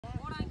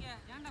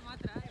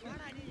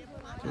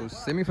So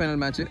semi-final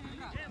match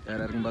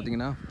யார் இருக்குன்னு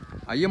பார்த்தீங்கன்னா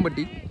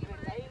ஐயம்பட்டி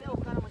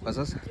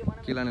வர்சஸ்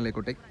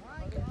கீழாநிலைக்கோட்டை.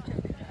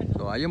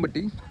 ஸோ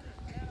ஐயம்பட்டி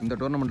இந்த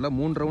டோர்னமெண்ட்டில்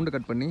 3 ரவுண்டு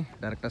கட் பண்ணி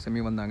டேரெக்டாக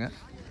செமி வந்தாங்க.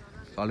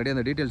 ஸோ ஆல்ரெடி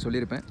அந்த டீட்டெயில்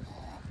சொல்லியிருப்பேன்.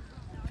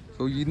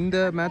 ஸோ இந்த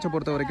மேட்சை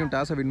பொறுத்த வரைக்கும்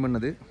டாஸை வின்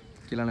பண்ணது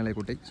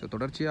கீழாநிலைக்கோட்டை. ஸோ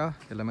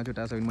தொடர்ச்சியாக எல்லா மேட்சும்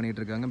டாஸை வின்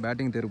பண்ணிகிட்டு இருக்காங்க,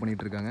 பேட்டிங் தேர்வு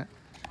பண்ணிகிட்டு இருக்காங்க.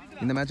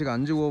 இந்த மேட்ச்சுக்கு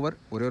 5 ஓவர்,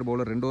 ஒரே ஒரு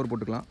பவுலர் 2 ஓவர்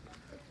போட்டுக்கலாம்.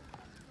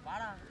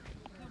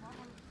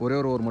 ஒரே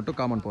ஒரு ஓவர் மட்டும்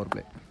common power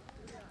play,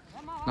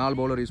 4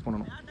 bowler use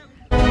பண்ணணும்.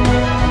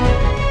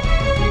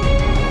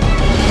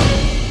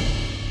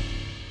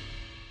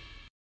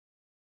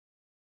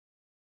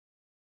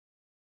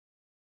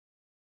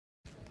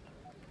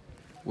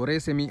 ஒரே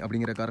செமி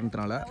அப்படிங்கிற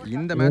காரணத்தினால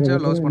இந்த மேட்சை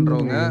லாஸ்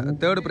பண்ணுறவங்க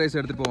 3rd ப்ரைஸ்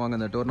எடுத்துகிட்டு போவாங்க.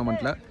 இந்த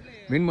டோர்னமெண்ட்டில்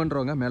வின்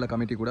பண்ணுறவங்க மேலே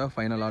கமிட்டி கூட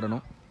ஃபைனல்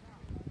ஆடணும்.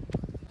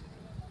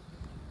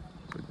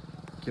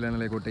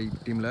 கீழாநிலைக்கோட்டை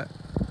டீமில்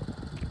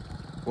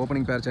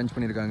ஓப்பனிங் பேர் சேஞ்ச்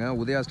பண்ணியிருக்காங்க.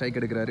 உதயா ஸ்ட்ரைக்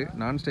எடுக்கிறாரு,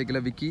 நான்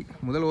ஸ்ட்ரைக்கில் விக்கி.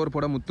 முதல் ஓவர்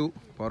போட முத்து,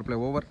 power play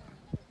over.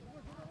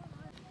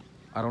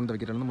 Around the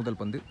விக்கெட்லேருந்து முதல்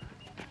பந்து,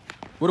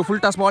 ஒரு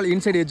ஃபுல் டாஸ் பால்,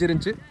 இன்சைடு எட்ஜ்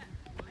இருந்துச்சு,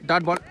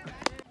 டாட் பால்.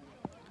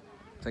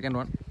 செகண்ட்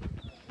ஒன்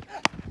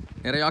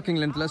நிறைய யாக்கிங்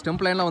லென்த்தில்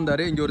ஸ்டெம்ப் லைன்லாம்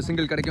வந்தார், இங்கே ஒரு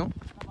சிங்கிள் கிடைக்கும்.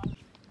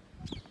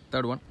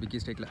 தேர்ட் ஒன் விக்கி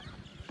ஸ்ட்ரைக்கில்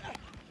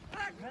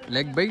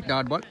leg by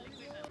dot ball.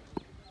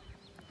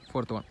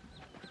 Fourth one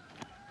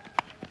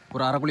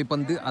ஒரு அரைக்குழி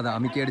பந்து, அதை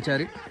அமுக்கி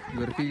அடித்தார்,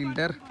 இவர்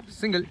ஃபீல்டர்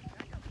சிங்கிள்.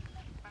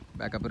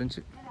 பேக்கப்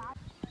இருந்துச்சு.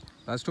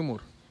 Last 2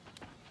 more.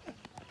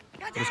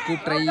 ஒரு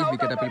ஸ்கூப் ட்ரை,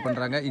 விக்கெட் அப்பீல்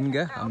பண்ணுறாங்க.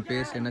 இங்கே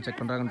அம்பேஸ் என்ன செக்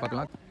பண்ணுறாங்கன்னு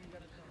பார்க்கலாம்.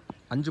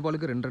 5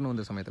 பாலுக்கு 2 ரன்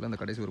வந்த சமயத்தில் அந்த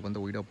கடைசி ஒரு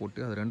பந்து ஒய்டாக போட்டு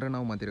அது 2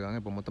 ரன்னாகவும்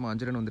மாற்றிருக்காங்க. இப்போ மொத்தமாக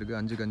 5 ரன் வந்திருக்கு,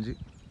 5க்கு 5.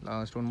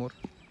 Last 1 more.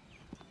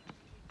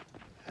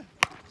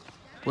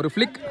 ஒரு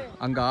ஃப்ளிக்,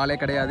 அங்கே ஆளே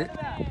கிடையாது,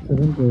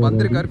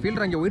 வந்திருக்கார்.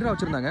 ஃபீல்டர் அங்கே ஒய்டாக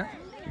வச்சுருந்தாங்க.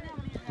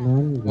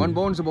 1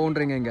 பவுன்ஸ்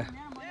பவுண்டரிங்க. இங்கே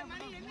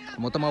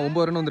மொத்தமாக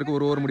 9 ரன் வந்திருக்கு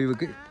ஒரு ஓவர்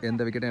முடிவுக்கு,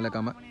 எந்த விக்கெட்டும்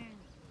இழக்காமல்.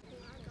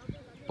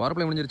 பவர்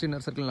பிளே முடிஞ்சிருச்சு.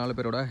 இன்னர் சர்க்கிள் 4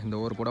 பேரோட இந்த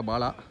ஓவர் போட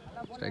பாலா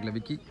ஸ்ட்ரைக்கில்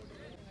விக்கி.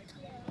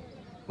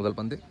 முதல்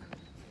பந்து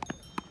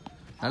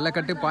நல்ல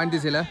கட்டு, பாயிண்ட்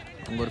திசையில்.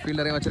 அவங்க ஒரு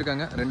ஃபீல்டரையும்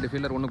வச்சுருக்காங்க, 2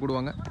 fielder 1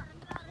 கூடுவாங்க.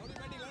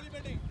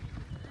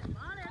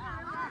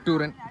 2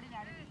 run.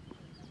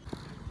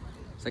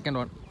 Second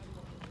one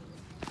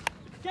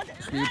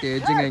sweet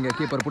எஜ்ஜுங்க. இங்கே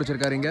கீப்பர்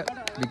பிடிச்சிருக்காரு. இங்கே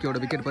விக்கியோட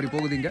விக்கெட் பறி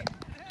போகுது. இங்கே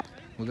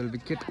முதல்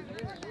wicket.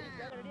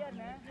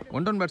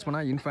 1 down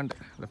பேட்ஸ்மேனா infant,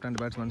 left hand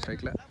batsman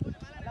ஸ்ட்ரைக்கில்.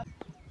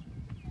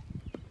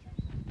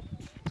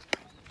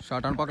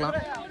 ஷார்ட் ஆன் பார்க்கலாம்.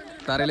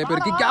 தரையிலே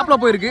போயிருக்கு,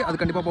 கேப்பில் போயிருக்கு, அது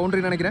கண்டிப்பாக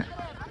பவுண்டரி நினைக்கிறேன்.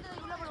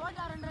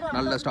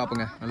 நல்ல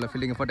ஸ்டாப்புங்க, நல்ல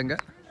ஃபீல்டிங் எஃபர்ட்டுங்க.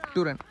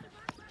 2 ரன்.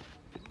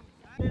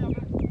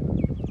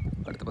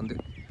 அடுத்த பந்து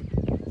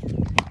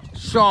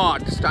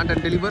short, stand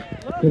and deliver,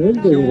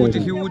 huge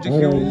huge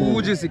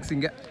huge 6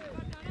 இங்கே.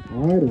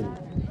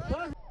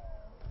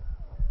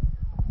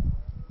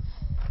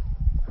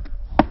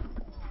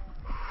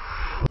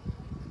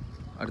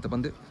 அடுத்த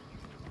பந்து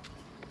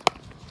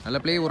நல்ல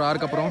பிளே, ஒரு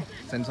 6க்கு அப்புறம்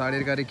சென்ஸ் ஆடி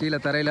இருக்காரு கீழே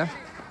தரையில்,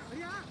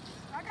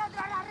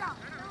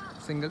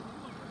 சிங்கிள்.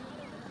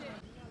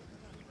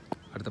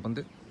 அடுத்த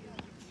பந்து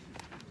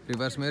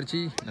ரிவர்ஸ் முயற்சி,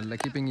 நல்ல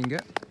கீப்பிங். இங்கே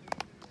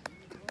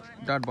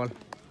டாட் பால்.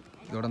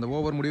 இதோட அந்த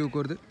ஓவர்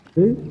முடிவுக்கு வருது.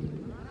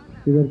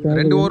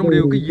 2 ஓவர்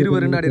முடிவுக்கு 20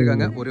 ரன் ஆடி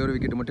இருக்காங்க, ஒரே ஒரு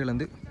விக்கெட் மட்டும்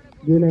இழந்து.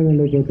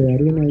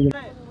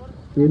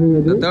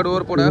 3rd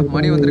ஓவர் போட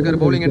மணி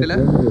வந்திருக்காரு பவுலிங் எண்டில்.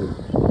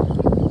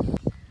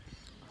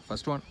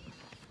 ஃபர்ஸ்ட் ஒன்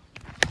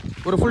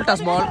ஒரு ஃபுல்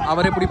டாஸ் பால்,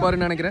 அவரே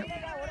பிடிப்பாருன்னு நினைக்கிறேன்.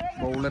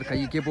 பவுலர்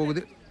கைக்கே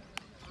போகுது,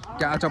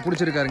 கேட்சாக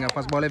பிடிச்சிருக்காருங்க.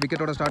 ஃபர்ஸ்ட் பாலே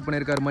விக்கெட்டோட ஸ்டார்ட்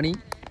பண்ணியிருக்காரு மணி.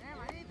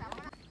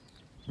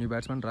 நியூ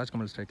பேட்ஸ்மேன்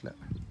ராஜ்கமல் ஸ்ட்ரைக்கில்.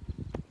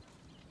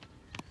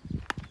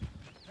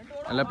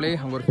 நல்ல பிளே,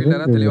 அவங்க ஒரு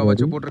ஃபீல்டராக தெளிவாக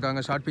வச்சு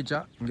போட்டிருக்காங்க. ஷார்ட் பிச்சா,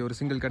 இங்கே ஒரு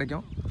சிங்கிள்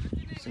கிடைக்கும்,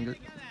 சிங்கிள்.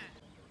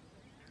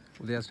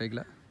 உதயா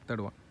ஸ்ட்ரைக்கில்.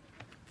 3rd ஒன்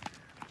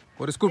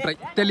ஒரு ஸ்கூப் ட்ரை,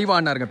 தெளிவாக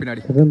ஆனாருங்க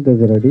பின்னாடி.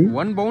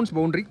 1 பவுன்ஸ்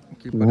பவுண்டரி,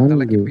 கீப்பர்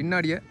தலைக்கு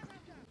பின்னாடியே.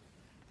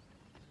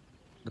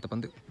 அடுத்த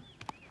பந்து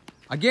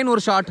அகெயின்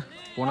ஒரு ஷாட்,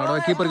 போன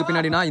தடவை கீப்பருக்கு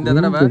பின்னாடினா இந்த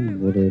தடவை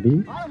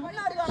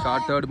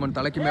ஷார்ட். 3rd மன்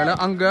தலைக்கு மேலே,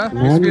 அங்கே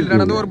மிஸ்ஃபீல்ட்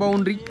நடந்து ஒரு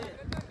boundary.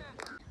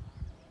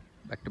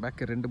 Back to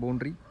back 2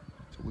 boundary.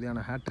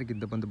 உதயான hat-trick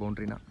இந்த பந்து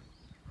பவுண்டரினா.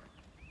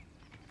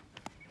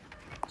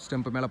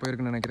 ஸ்டெம்ப் மேலே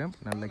போயிருக்குன்னு நினைக்கிறேன்.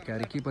 நல்ல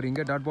கேரி, கீப்பர்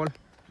இங்கே dot ball.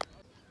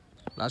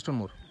 Last 1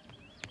 more.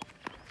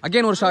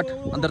 Again ஒரு ஷாட்,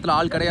 அந்த இடத்துல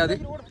ஆள் கிடையாது,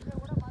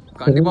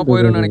 கண்டிப்பாக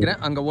போயிடும்னு நினைக்கிறேன்.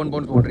 அங்கே 1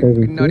 பவுண்ட் பவுண்டரி.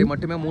 பின்னாடி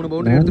மட்டுமே 3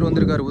 பவுண்டரி எடுத்துகிட்டு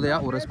வந்திருக்காரு உதயா.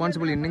 ஒரு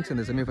ரெஸ்பான்சிபிள் இன்னிங்ஸ்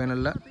இந்த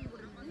செமிஃபைனலில்.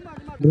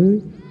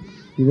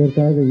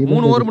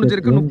 3 ஓவர்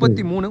முடிஞ்சிருக்கு,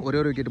 33. ஒரே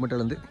ஒரு விக்கெட் மட்டும்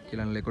இழந்து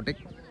கீழாநிலைக்கோட்டை.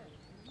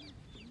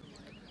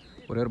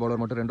 ஒரே ஒரு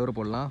பவுலர் மட்டும் 2 ஓவர்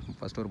போடலாம்.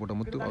 ஃபர்ஸ்ட் ஓவர் போட்ட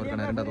முத்து,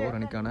 அவருக்கான 2வது ஓவர்,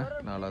 அணிக்கான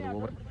 4வது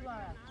ஓவர்.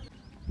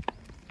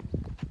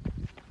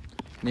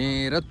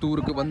 நேராக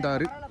தூருக்கு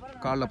வந்தார்,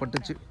 காலில்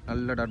பட்டுச்சு,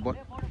 நல்ல டாட்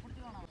பால்.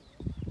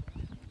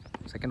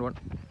 செகண்ட் ஒன்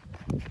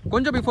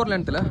கொஞ்சம் பிஃபோர்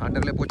லென்த்தில்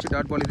அண்டர்லே போச்சு,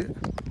 டாட் பால் இது.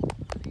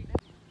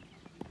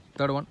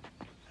 3rd ஒன்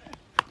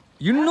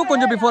இன்னும்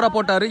கொஞ்சம் பிஃபோராக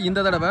போட்டார். இந்த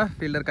தடவை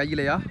ஃபீல்டர்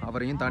கையிலையா,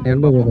 அவரையும் தாண்டி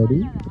பார்ப்போம்.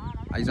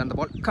 ஐஸ் ஆன் த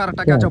பால்,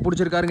 கரெக்டாக கேட்சாக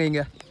பிடிச்சிருக்காருங்க.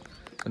 இங்கே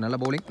நல்ல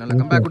பவுலிங், நல்ல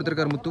கம்பேக்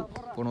கொடுத்துருக்காரு முத்து.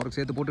 போன ஓவருக்கு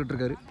சேர்த்து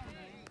போட்டுட்ருக்காரு.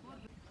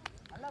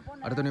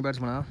 அடுத்த நியூ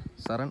பேட்ஸ்மேனா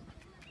சரண்.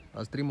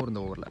 3 more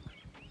இந்த ஓவரில்.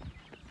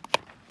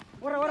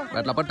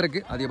 பேட்டில் பட்டிருக்கு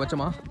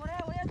அதிகபட்சமா.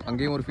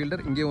 அங்கேயும் ஒரு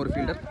ஃபீல்டர், இங்கேயும் ஒரு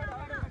ஃபீல்டர்.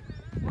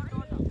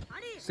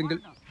 சிங்கிள்.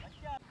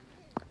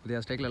 உதயா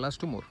ஸ்ட்ரைக்கில்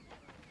லாஸ்ட் 2 more.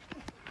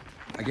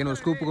 அகைன் ஒரு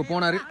ஸ்கூப்புக்கு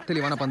போனார்.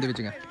 தெளிவான பந்து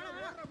வச்சுங்க.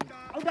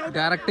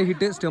 டைரக்ட்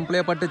ஹிட்டு,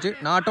 ஸ்டெம்ப்லேயே பட்டுச்சு.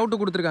 நாட் அவுட்டு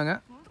கொடுத்துருக்காங்க.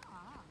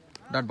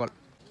 Dot ball.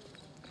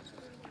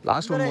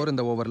 லாஸ்ட் 1 more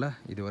இந்த ஓவரில்.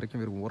 இது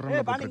வரைக்கும் வெறும் 1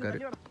 ரன் போட்டிருக்காரு.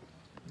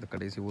 இந்த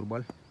கடைசி ஒரு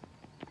பால்.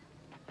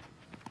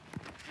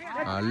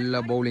 நல்ல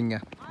பவுலிங்க,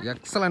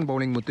 எக்ஸலண்ட்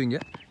பவுலிங் முத்துங்க.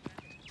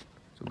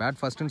 ஸோ பேட்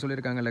ஃபர்ஸ்ட்னு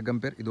சொல்லியிருக்காங்க லெக்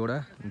அம்பேர். இதோட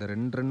இந்த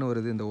 2 ரன்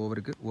வருது இந்த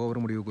ஓவருக்கு.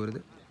 ஓவர் முடிவுக்கு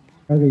வருது.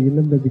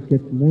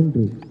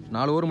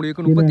 4 ஓவர்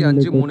முடிவுக்கு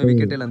 35, 3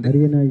 விக்கெட் இழந்து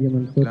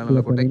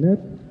கிளானிலாய்க்கோட்டை.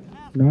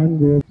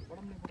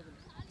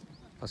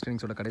 ஃபர்ஸ்ட்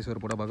இன்னிங்ஸோட கடைசி ஒரு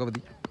போட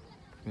பகவதி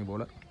நீ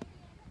போலர்.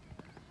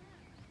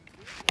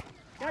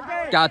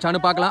 கேட்சானு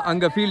பார்க்கலாம்.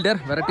 அங்கே ஃபீல்டர்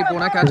விரட்டி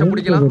போனால் கேட்சை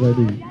பிடிக்கலாம்.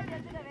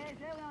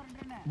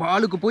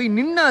 பாலுக்கு போய்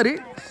நின்னாரு.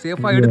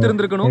 சேஃபாக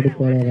எடுத்திருந்துருக்கணும்.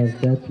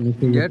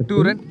 இங்கே 2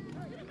 ரன்.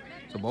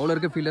 ஸோ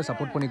பவுலருக்கு ஃபீல்டர்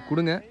சப்போர்ட் பண்ணி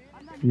கொடுங்க.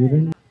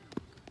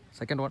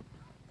 செகண்ட் 1.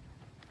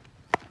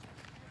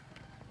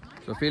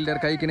 ஸோ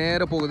ஃபீல்டர் கைக்கு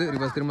நேராக போகுது.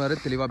 ரிவர்ஸ் திரும்பினாரு.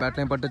 தெளிவாக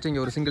பேட்லையும் பட்டுச்சு.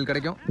 இங்கே ஒரு சிங்கிள்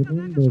கிடைக்கும்.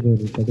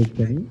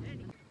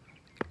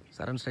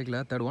 சரண் ஸ்ட்ரைக்கில்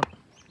தேர்ட் 1.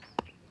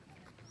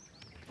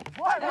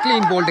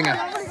 கிளீன் போல்ட்டுங்க,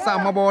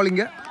 செம்ம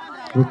பாலிங்க,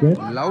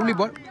 லவ்லி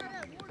பால்.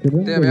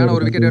 தேவையான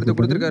ஒரு விக்கெட் எடுத்து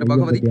கொடுத்துருக்காரு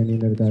பகவதி.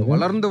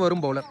 வளர்ந்து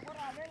வரும் பவுலர்.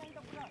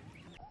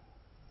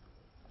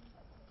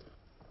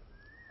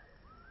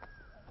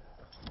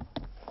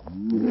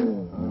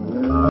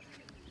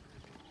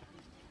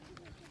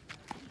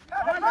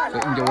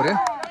 இங்க ஒரு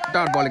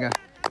டாட் பாலுங்க.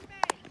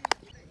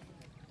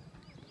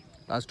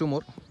 லாஸ்ட் 2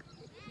 more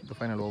இந்த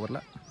ஃபைனல்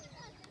ஓவரில்.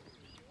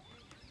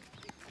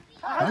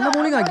 நல்ல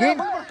பவுலிங்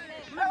அகெயின்.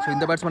 ஸோ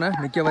இந்த பேட்ஸ்மேனை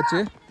நிற்க வச்சு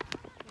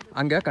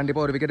அங்கே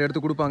கண்டிப்பாக ஒரு விக்கெட்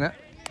எடுத்து கொடுப்பாங்க.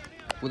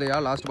 உதயா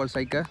லாஸ்ட் பால்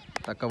ஸ்ட்ரைக்கை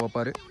தக்க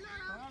வைப்பார்.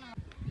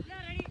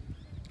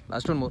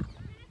 Last 1 more.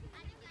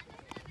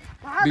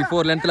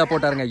 பிஃபோர் லென்த்தில்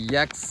போட்டாருங்க,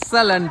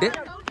 எக்ஸலண்ட்டு.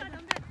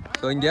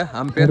 ஸோ இங்கே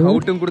அம்பையர்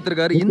அவுட்டும்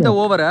கொடுத்துருக்காரு. இந்த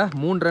ஓவரை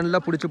 3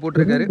 ரனில் பிடிச்சி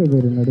போட்டிருக்காரு.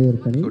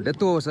 ஸோ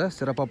டெத் ஓவர்ஸை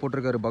சிறப்பாக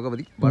போட்டிருக்காரு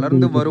பகவதி.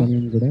 வளர்ந்து வரும்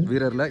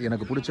வீரரில்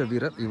எனக்கு பிடிச்ச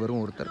வீரர்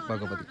இவரும் ஒருத்தர்,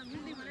 பகவதி.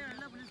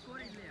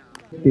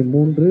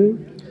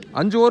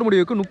 5 ஓவர்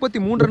முடிவுக்கு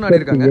 33 ரன் ஆடி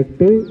இருக்காங்க.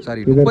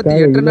 சாரி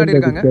 38 ரன் ஆடி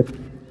இருக்காங்க.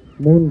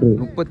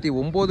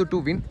 39 டு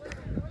வின்.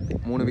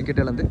 3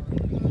 விக்கெட் இழந்து.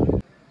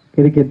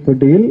 கிரிக்கெட்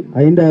போட்டியில்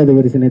 5வது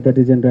வரிசனை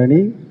தட்டி சென்ற அணி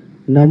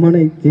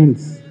நமனை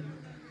ஜீன்ஸ்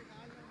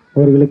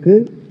அவர்களுக்கு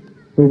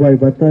ரூபாய்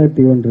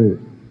 10,001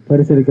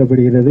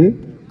 பரிசளிக்கப்படுகிறது.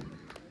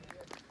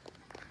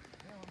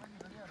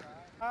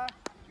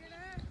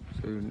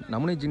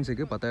 நமனை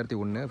ஜீன்ஸுக்கு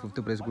 10,001 5th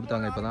ப்ரைஸ்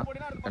கொடுத்தாங்க. இப்போ தான்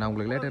ஏன்னா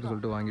உங்களுக்கு லேட்டர்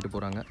சொல்லிட்டு வாங்கிட்டு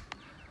போகிறாங்க.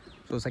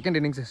 ஸோ செகண்ட்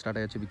இன்னிங்ஸ் ஸ்டார்ட்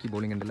ஆயிடுச்சு. விக்கி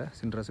பவுலிங் எண்டில்,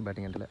 சின்ராஸ்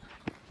பேட்டிங் எண்டில்.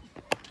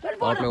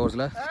 பவர் பிளே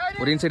ஓவர்ஸில்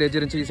ஒரு இன்சைட் எட்ஜ்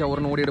இருந்துச்சு. ஈஸியாக 1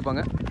 ரன் ஓடி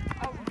எடுப்பாங்க.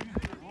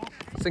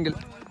 சிங்கிள்.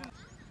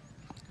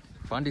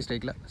 பாண்டி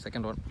ஸ்ட்ரைக்கில்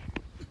செகண்ட் 1.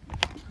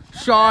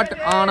 ஷார்ட்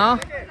ஆனால்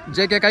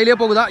ஜேகே கையிலே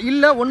போகுதா?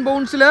 இல்லை, 1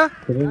 பவுன்ஸில்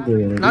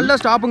நல்ல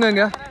ஸ்டாப்புங்க.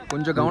 இங்கே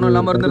கொஞ்சம் கவனம்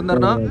இல்லாமல்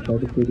இருந்திருந்தாருன்னா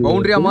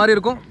பவுண்டரியாக மாறி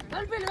இருக்கும்.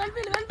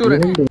 2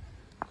 ரன்.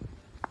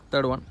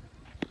 தேர்ட் 1.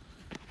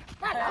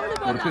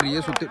 ஒரு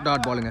பெரிய சுத்து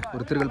டாட் பாலுங்க,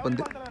 ஒரு திருகல்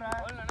பந்து.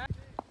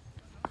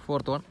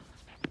 ஃபோர்த் 1.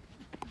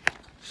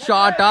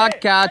 ஷார்ட்டா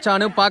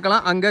கேட்சானு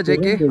பார்க்கலாம். அங்கே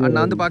ஜேகே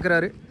அண்ணாந்து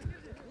பார்க்குறாரு.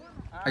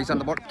 ஐஸ்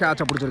அந்த பால்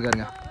கேட்சா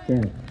பிடிச்சிருக்காருங்க.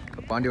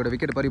 பாண்டியோட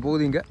விக்கெட் பறி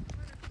போகுது. இங்கே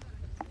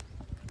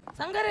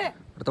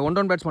அடுத்த 1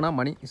 down பேட்ஸ்மேனா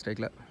மணி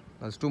ஸ்ட்ரைக்கில்.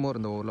 அது 2 more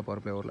இந்த ஓவரில்,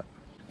 பவர் பிளே ஓவரில்.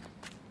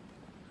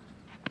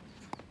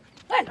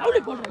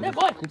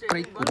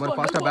 குப்ரை ஒரு மாதிரி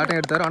ஃபாஸ்ட்டாக பேட்டிங்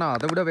எடுத்தார். ஆனால்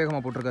அதை விட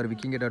வேகமாக போட்டிருக்காரு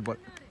விக்கிங்க. Dot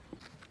ball.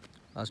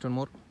 Last 1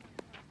 more.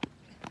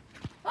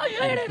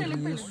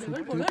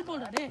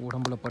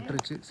 உடம்புல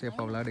பட்டுருச்சு.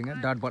 சேஃபாக விளையாடுங்க.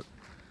 Dot ball.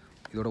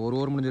 இதோட 1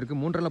 ஓவர் முடிஞ்சிருக்கு.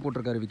 3 ரனில்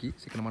போட்டிருக்காரு விக்கி.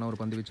 சீக்கிரமான ஒரு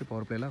பந்து வச்சு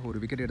பவர் பிளேயில் ஒரு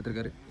விக்கெட்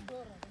எடுத்திருக்காரு.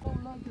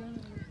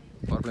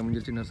 பவர் பிளே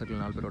முடிஞ்சிருச்சு. இன்னர்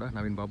சர்க்கிள் 4 பேரோட.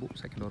 நவீன் பாபு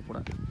செகண்ட் ஓவர் போட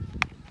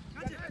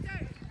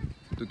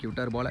தூக்கி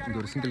விட்டார் பாலை. இங்கே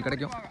ஒரு சிங்கிள்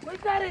கிடைக்கும்.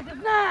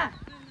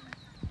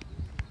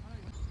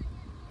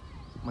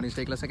 மணி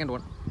ஸ்ட்ரைக்கில் செகண்ட்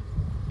 1.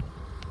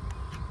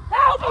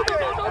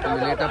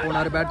 கொஞ்சம் லேட்டாக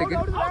போனார் பேட்டுக்கு.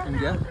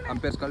 இங்கே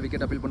அம்பையர்ஸ் கால்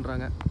விக்கெட் அப்பீல்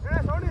பண்ணுறாங்க.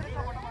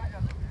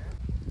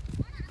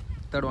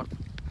 தேர்ட் 1.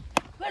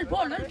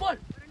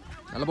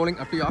 நல்ல பவுலிங்.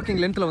 அப்படி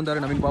யாக்கிங் லென்த்தில்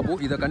வந்தார் நவீன் பாபு.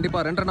 இதை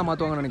கண்டிப்பாக 2 ரன்னாக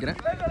மாற்றுவாங்கன்னு நினைக்கிறேன்.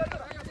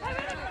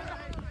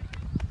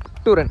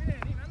 2 ரன்.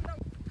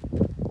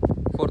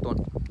 ஃபோர்த்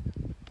 1.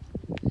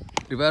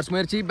 ரிவர்ஸ்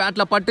முயற்சி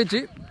பேட்டில்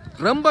பட்டுச்சு.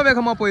 ரொம்ப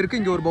வேகமாக போயிருக்கு.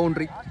 இங்கே ஒரு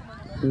பவுண்டரி.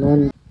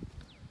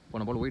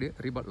 போன பால் ஒய்டு.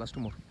 ரீபால். Last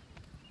 2 more.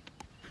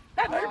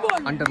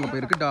 அண்டரில்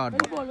போயிருக்கு. Dot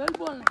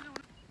ball.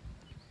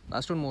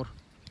 Last 1 more.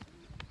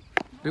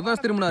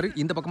 Reverse திரும்பினாரு.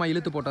 இந்த பக்கமாக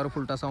இழுத்து போட்டார்.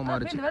 ஃபுல் டாஸாக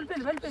மாறிச்சு.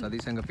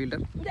 சதீஷ் எங்கள்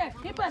ஃபீல்டர்.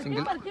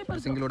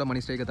 சிங்கிளோட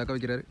மணி ஸ்ட்ரைக்கை தக்க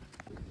வைக்கிறாரு.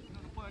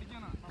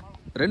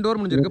 2 ஓவர்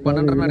முடிஞ்சிருக்கு.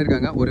 12 ரன்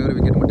ஆடிருக்காங்க. ஒரே ஒரு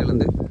விக்கெட் மட்டும்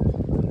இருந்து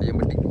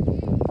ஐயம்பட்டி.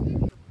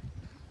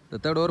 இந்த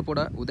தேர்ட் ஓவர்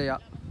போட உதயா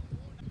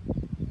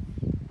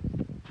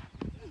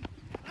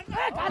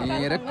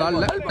நேர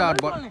காலில்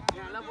dot ball.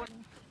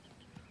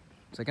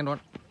 Second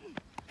 1.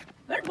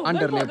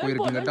 அண்டர்லேயே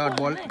போயிருக்குங்க. Dot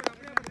ball.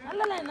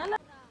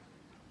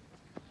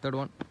 Third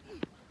 1.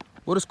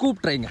 ஒரு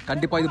ஸ்கூப் ட்ரைங்க.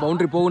 கண்டிப்பாக இது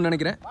பவுண்டரி போகும்னு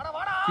நினைக்கிறேன்.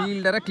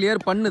 ஃபீல்டரை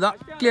கிளியர்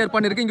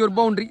பண்ணியிருக்கு. இங்கே ஒரு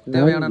பவுண்டரி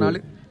தேவையான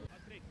 4.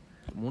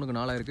 3க்கு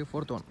 4 இருக்குது.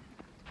 4th 1.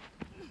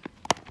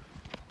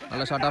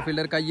 நல்ல ஷார்ட் ஆஃப்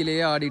ஃபீல்டர்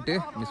கையிலேயே ஆடிட்டு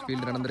மிஸ்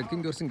ஃபீல்டு நடந்திருக்கு.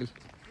 இங்கே ஒரு சிங்கிள்.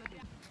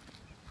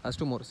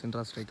 ஃபர்ஸ்ட் மோர்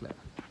சென்ட்ரா ஸ்ட்ரைக்கில்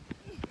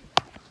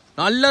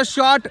நல்ல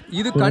ஷாட்.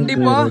 இது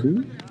கண்டிப்பா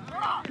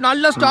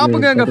நல்ல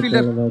ஸ்டாப்புங்க. எங்க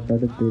ஃபீல்டர்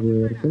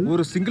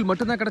ஒரு சிங்கிள்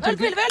மட்டும் தான்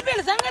கிடைச்சிருக்கு.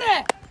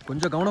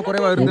 கொஞ்சம் கவனம்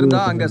குறைவா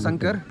இருந்திருந்தா அங்க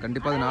சங்கர்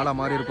கண்டிப்பா அது 4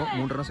 மாறி இருக்கும்.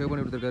 3 ரன் சேவ்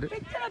பண்ணி கொடுத்திருக்காரு.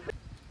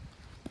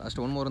 லாஸ்ட்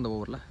 1 மோர் இந்த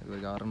ஓவர்ல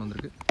இவருக்கு 6 ரன்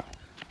வந்திருக்கு.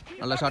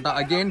 நல்ல ஷாட்டா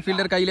அகைன்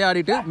ஃபீல்டர் கையிலே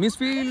ஆடிட்டு மிஸ்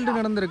ஃபீல்டு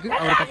நடந்திருக்கு.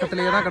 அவர்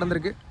பக்கத்திலேயே தான்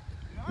கடந்திருக்கு.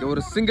 இங்க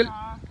ஒரு சிங்கிள்.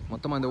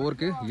 மொத்தமா இந்த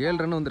ஓவருக்கு 7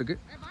 ரன் வந்திருக்கு.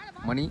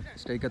 மணி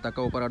ஸ்ட்ரைக்கை தக்க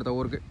வைப்பார் அடுத்த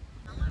ஓவருக்கு.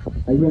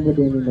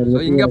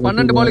 இங்க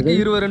 12 பாலுக்கு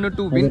 20 ரன்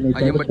டு வின்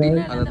ஐயம்பட்டி.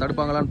 அதை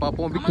தடுப்பாங்களான்னு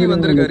பார்ப்போம். விக்கி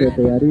வந்திருக்காரு.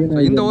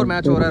 இந்த ஓவர்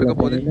மேட்ச் ஓவரா இருக்க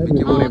போகுது.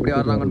 விக்கி ஓவர் எப்படி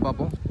ஆடுறாங்கன்னு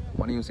பார்ப்போம்.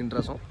 மணியும்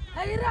சின்ராஸும்.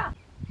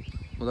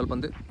 முதல்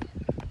பந்து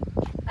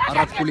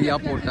அரப்புலியா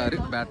போட்டாரு.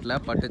 பேட்ல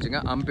பட்டுச்சுங்க.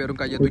 அம்பேரும்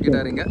கையை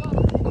தூக்கிட்டாருங்க.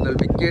 முதல்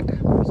விக்கெட்.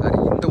 சாரி,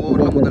 இந்த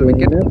ஓவர்ல முதல்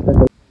விக்கெட்.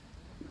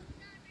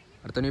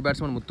 அடுத்த நியூ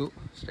பேட்ஸ்மேன் முத்து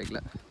ஸ்ட்ரைக்ல.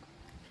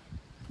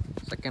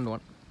 செகண்ட்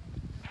 1.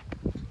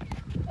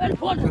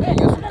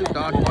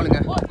 டாட் பாலுங்க.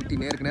 குத்தி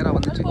நேருக்கு நேராக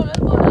வந்துச்சு.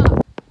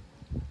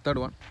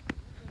 தேர்ட் 1.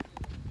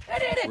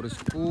 ஒரு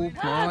ஸ்கூப்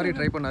மாதிரி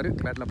ட்ரை பண்ணாரு.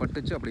 பேட்டில்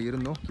பட்டுச்சு. அப்படி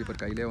இருந்தோம்.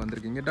 கீப்பர் கையிலே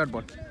வந்திருக்கீங்க. Dot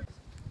ball.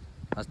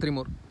 அஸ்திரி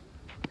மோர்.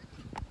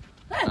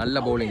 நல்ல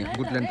பவுலிங்.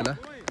 குட் லென்த்தில்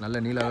நல்ல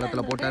நீல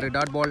அகலத்தில் போட்டார்.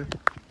 Dot ball.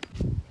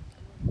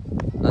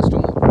 லாஸ்ட்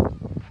மோர்.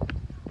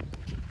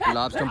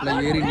 லாப்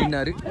ஸ்டம்பில் ஏறி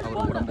நின்னாரு.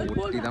 அவர் உடம்பு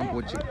ஒட்டி தான்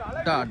போச்சு.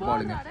 டாட்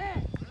பாலுங்க.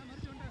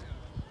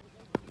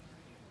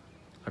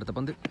 அடுத்த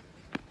பந்து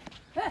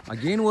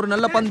அகெயின் ஒரு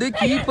நல்ல பந்து.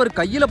 கீப்பர்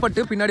கையில்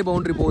பட்டு பின்னாடி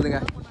பவுண்டரி போகுதுங்க.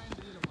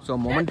 ஸோ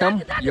மொமெண்டம்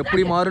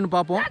எப்படி மாறுன்னு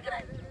பார்ப்போம்.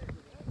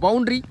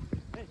 பவுண்டரி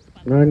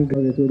 4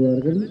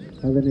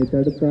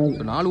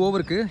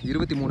 ஓவருக்கு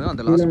 23.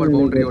 அந்த லாஸ்ட் பால்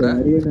பவுண்டரியோட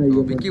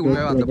விக்கி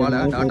உண்மையாக அந்த பாலை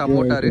டாட்டா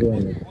போட்டார்.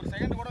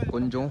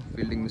 கொஞ்சம்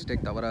ஃபீல்டிங்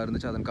மிஸ்டேக் தவறாக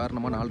இருந்துச்சு. அதன்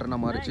காரணமாக 4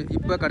 ரன்னாக மாறிச்சு.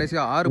 இப்போ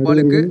கடைசியாக 6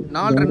 பாலுக்கு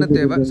 4 ரன்னு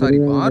தேவை. சாரி,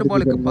 6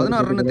 பாலுக்கு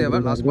 16 ரன்னு தேவை.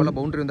 லாஸ்ட் பாலில்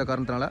பவுண்டரி இருந்த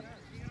காரணத்தினால.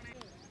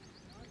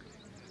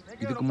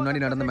 இதுக்கு முன்னாடி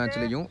நடந்த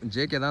மேட்ச்லையும்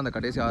ஜேகே தான் அந்த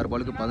கடைசி 6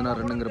 பாலுக்கு 16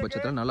 ரன்னுங்கிற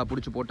பட்சத்தில் நல்லா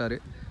பிடிச்சி போட்டார்.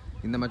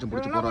 இந்த மேட்சும்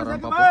பிடிச்சி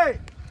போடுறாரான்னு பார்ப்போம்.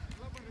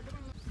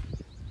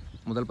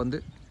 முதல் பந்து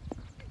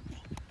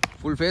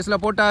ஃபுல்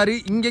ஃபேஸில் போட்டார்.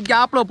 இங்கே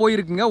கேப்பில்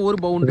போயிருக்குங்க. ஒரு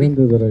பவுண்டரி.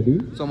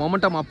 ஸோ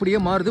மொமெண்டம் அப்படியே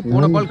மாறுது.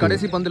 போன பால்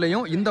கடைசி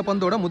பந்துலையும் இந்த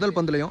பந்தோட முதல்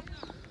பந்துலையும்.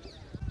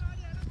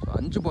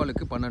 5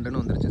 பாலுக்கு 12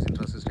 வந்துருச்சு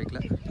சின்ராஸ்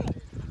ஸ்ட்ரைக்கில்.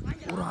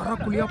 ஒரு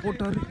அரைக்குழியாக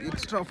போட்டார்.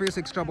 எக்ஸ்ட்ரா ஃபேஸ்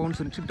எக்ஸ்ட்ரா பவுன்ஸ்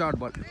இருந்துச்சு. Dot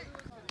ball.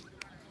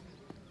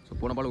 ஸோ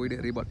போன பால்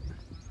ஒய்டு ரீபால்.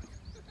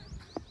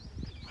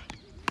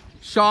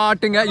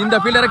 ஷாட்டுங்க. இந்த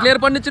ஃபீல்டரை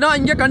கிளியர் பண்ணுச்சுன்னா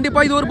இங்கே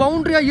கண்டிப்பாக இது ஒரு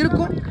பவுண்டரியாக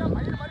இருக்கும்.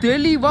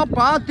 தெளிவாக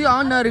பார்த்து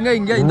ஆடினாருங்க.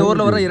 இங்கே இந்த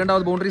ஓவரில் வர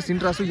 2வது பவுண்டரி.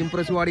 சின்ராஸும்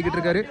இம்ப்ரெசிவ் ஆடிக்கிட்டு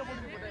இருக்காரு.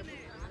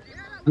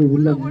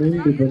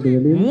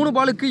 3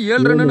 பாலுக்கு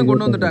 7 ரன்னு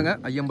கொண்டு வந்துட்டாங்க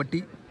ஐயம்பட்டி.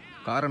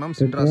 காரணம்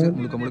சின்ராஸ்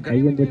முழுக்க.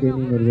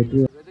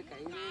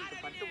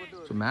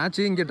 மேட்ச்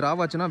இங்கே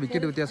டிராவ் ஆச்சுன்னா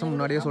விக்கெட் வித்தியாசம்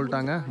முன்னாடியே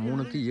சொல்லிட்டாங்க.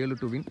 3க்கு 7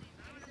 டு வின்.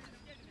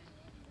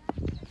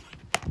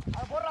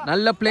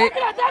 நல்ல பிளே.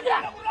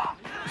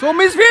 ஸோ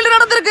மிஸ் ஃபீல்டு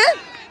நடந்திருக்கு.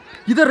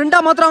 இதை 2ஆ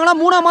மாத்துறாங்களா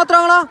 3ஆ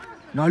மாத்துறாங்களா?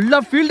 நல்ல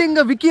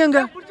ஃபீல்டிங்க விக்கி. அங்க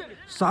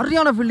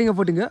சரியான ஃபீல்டிங்கை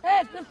போட்டுங்க.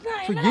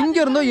 ஸோ எங்க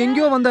இருந்தோ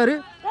எங்கேயோ வந்தாரு.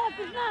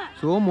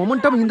 ஸோ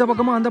மொமெண்டம் இந்த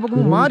பக்கமும் அந்த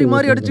பக்கமும் மாறி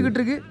மாறி அடிச்சுக்கிட்டு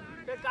இருக்கு.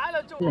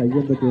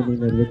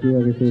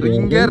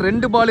 இங்க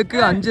 2 பாலுக்கு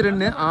 5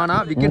 ரன்னு. ஆனா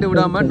விக்கெட்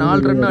விடாம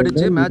 4 ரன்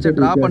அடிச்சு மேட்சை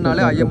டிரா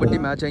பண்ணாலே ஐயம்பட்டி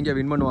மேட்சை இங்க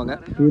வின் பண்ணுவாங்க.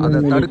 அதை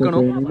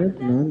தடுக்கணும்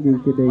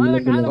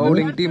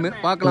பவுலிங் டீம்.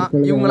 பார்க்கலாம்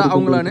இவங்களா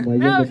அவங்களான்னு.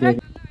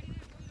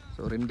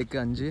 ஸோ 2க்கு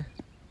 5.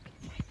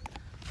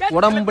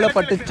 உடம்புல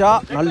பட்டுச்சா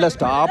நல்ல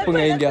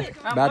ஸ்டாப்புங்க. இங்க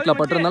பேட்ல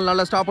பட்டிருந்தாலும்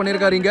நல்லா ஸ்டாப்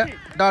பண்ணிருக்காரு. இங்க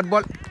டாட்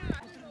பால்.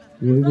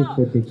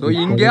 ஸோ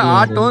இங்கே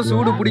ஆட்டம்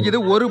சூடு பிடிக்குது.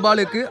 1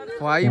 பாலுக்கு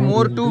 5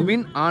 மோர் டு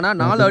வின். ஆனால்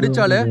 4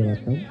 அடிச்சாலே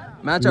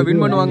மேட்சை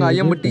வின் பண்ணுவாங்க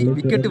ஐயம்பட்டி.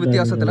 விக்கெட்டு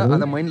வித்தியாசத்தில்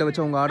அதை மைண்டில்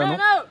வச்சு அவங்க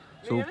ஆடணும்.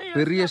 ஸோ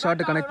பெரிய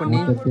ஷாட்டு கனெக்ட் பண்ணி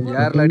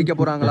ஏரில் அடிக்க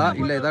போகிறாங்களா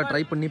இல்லை ஏதாவது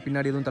ட்ரை பண்ணி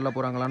பின்னாடி எதுவும் தள்ள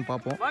போகிறாங்களான்னு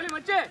பார்ப்போம்.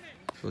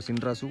 So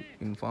Chinrasu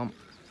inform.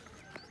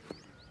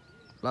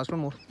 லாஸ்ட்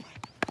 1 மோர்.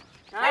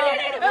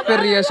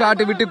 பெரிய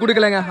ஷாட்டு விட்டு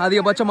கொடுக்கலைங்க.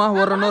 அதிகபட்சமாக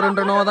 1 ரன்னோ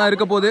 2 ரன்னோ தான்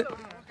இருக்க போகுது.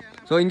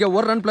 ஸோ இங்கே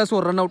 1 run plus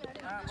 1 run out.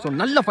 So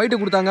நல்ல ஃபைட்டு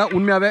கொடுத்தாங்க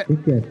உண்மையாகவே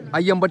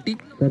ஐயம்பட்டி.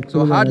 So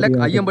hard luck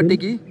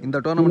ஐயம்பட்டிக்கு. இந்த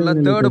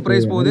டோர்னமெண்ட்டில் 3rd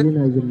ப்ரைஸ் போகுது.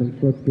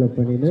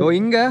 ஸோ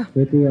இங்கே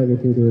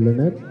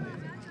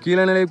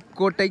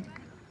கீழநிலைக்கோட்டை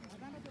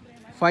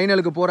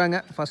ஃபைனலுக்கு போகிறாங்க.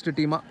 ஃபஸ்ட்டு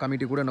டீமாக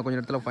கமிட்டி கூட இன்னும்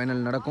கொஞ்சம் இடத்துல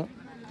ஃபைனல் நடக்கும்.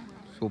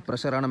 ஸோ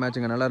ப்ரெஷரான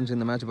மேட்சுங்க. நல்லா இருந்துச்சு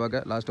இந்த மேட்ச்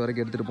பார்க்க. லாஸ்ட்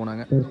வரைக்கும் எடுத்துகிட்டு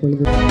போனாங்க.